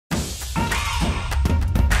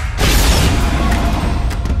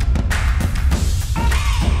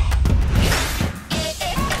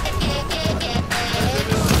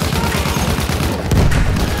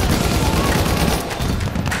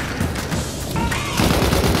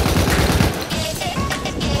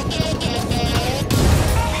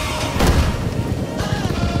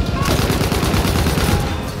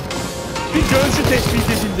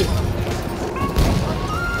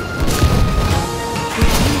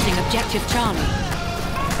Objective Charlie.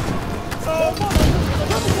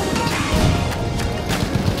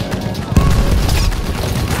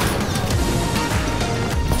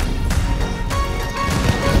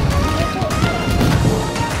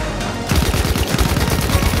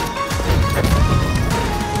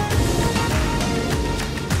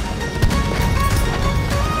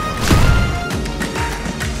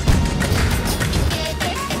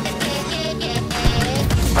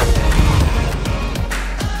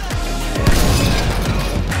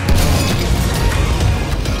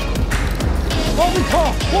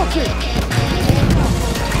 Watch it!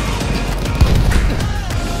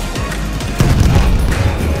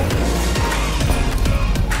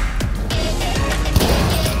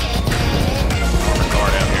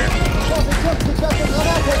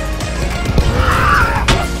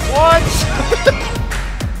 What?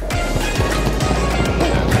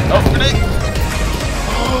 Oh, grenade!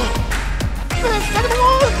 Man, stuck in the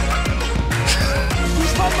wall!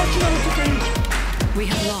 We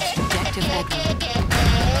have lost objective Edward.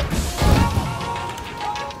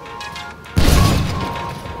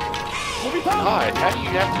 God, how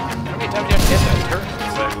many times do you have to hit that turret?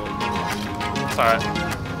 It's alright.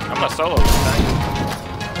 I'm gonna solo this thing.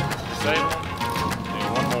 Save one. Do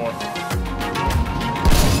one more.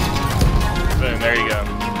 Boom, there you go.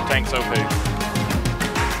 Tank's OP.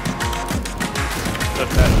 Put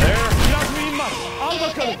that there.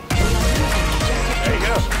 There you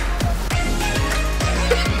go.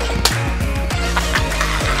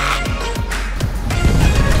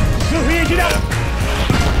 Yeah.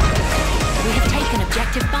 We have taken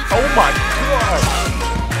objective Buffalo. Oh my god!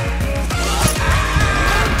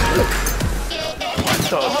 What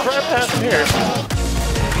the crap happened here?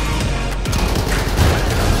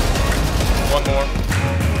 One more.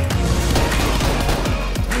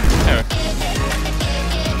 Anyway.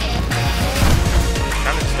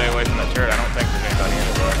 Trying to stay away from that turret. I don't think there's anybody in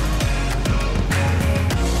it though.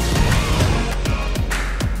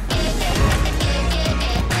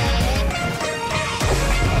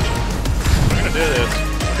 We're gonna do this.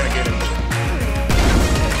 We're gonna get him.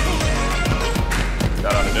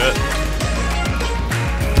 That ought to do it.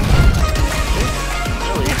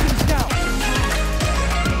 Really?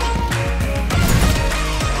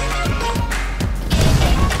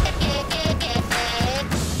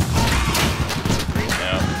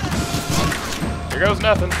 Here goes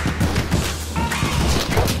nothing.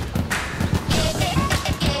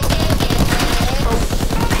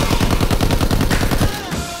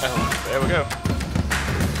 Oh, there we go.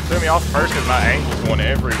 Threw me off first because my angle's going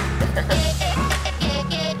everywhere.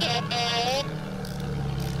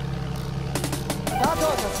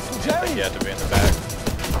 You have to be in the back.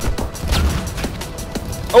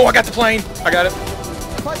 Oh, I got the plane. I got it.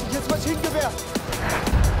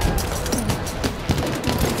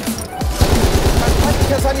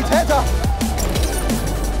 Feindliches Sanitäter!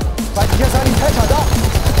 Feindlicher Sanitäter, da!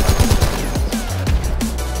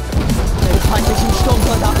 Den feindlichen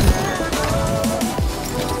Sturmsoldaten!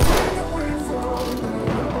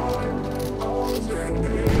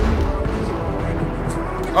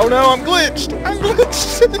 Oh no, I'm glitched! I'm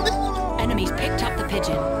glitched! Enemies picked up the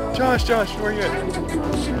pigeon. Josh, where are you at?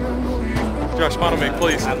 Josh, spawn on me,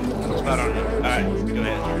 please. I'm spot on you. Alright, go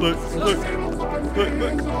ahead. Look.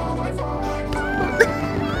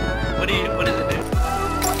 What does it do?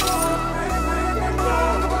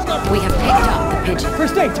 We have picked up the pigeon.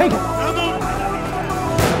 First aid, take it!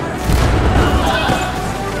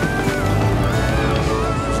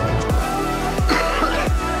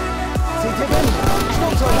 Seht ihr den?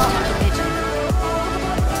 Sturmsoldaten!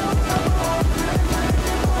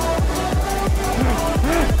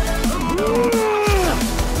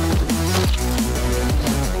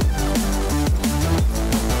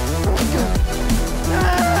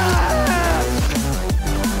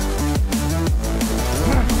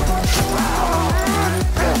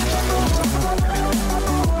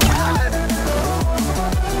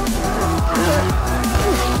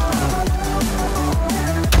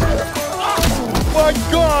 My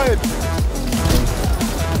God!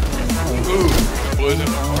 Ooh, blew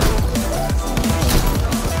them apart.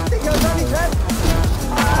 Dicker Sanität!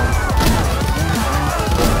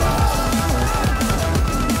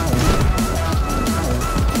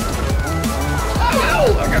 Oh,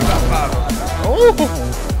 I got about 5 of them. Oh!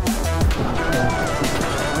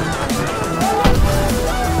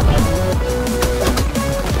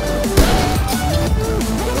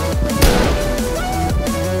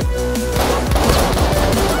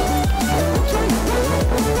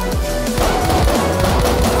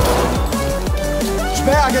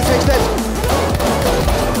 Sperr gesichtet!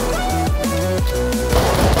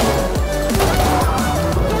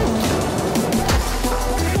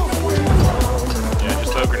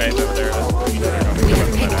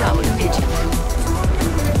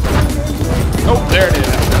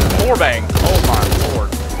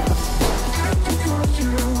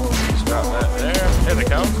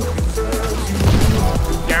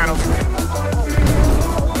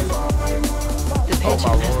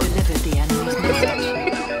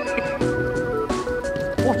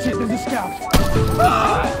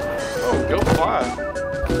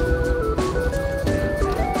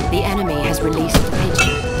 released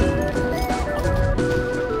Acer.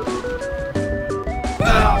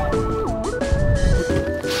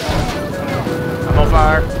 I'm on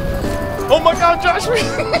fire. Oh my god, Josh! I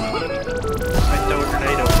throw a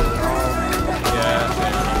grenade over the wall. Yeah,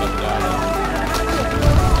 man, I'm about to die.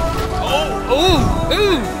 Oh! Ooh!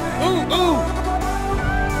 Ooh! Ooh! Ooh!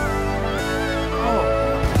 Oh.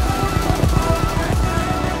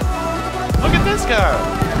 Look at this guy!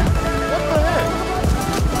 What the heck?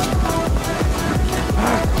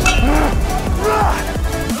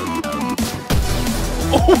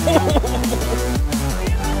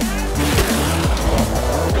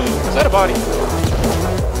 Is that a body?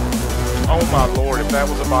 Oh my lord, if that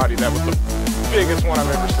was a body, that was the biggest one I've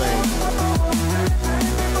ever seen.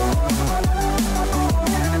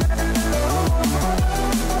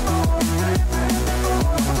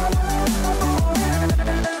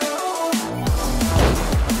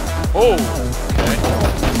 Oh, okay.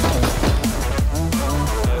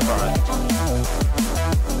 That's fine.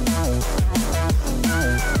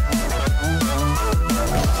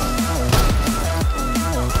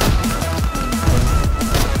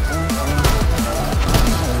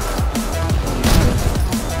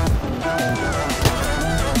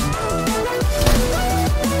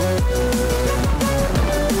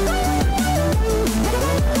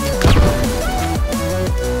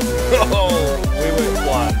 Oh, we went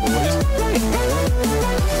flying, boys.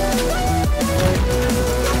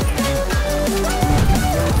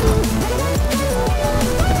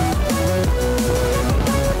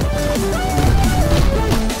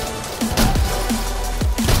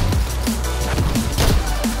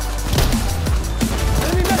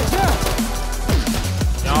 Enemy medic, yeah.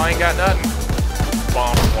 Y'all ain't got nothing.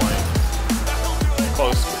 Bomber plane.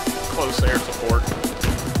 Close air support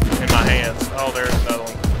in my hands. Oh, there's another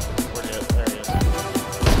one. Where'd he is? There he is.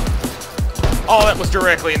 Oh, that was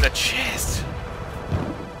directly in the chest.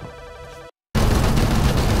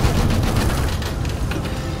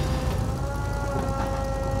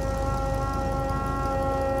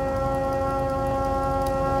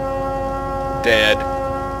 Dead.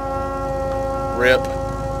 Rip.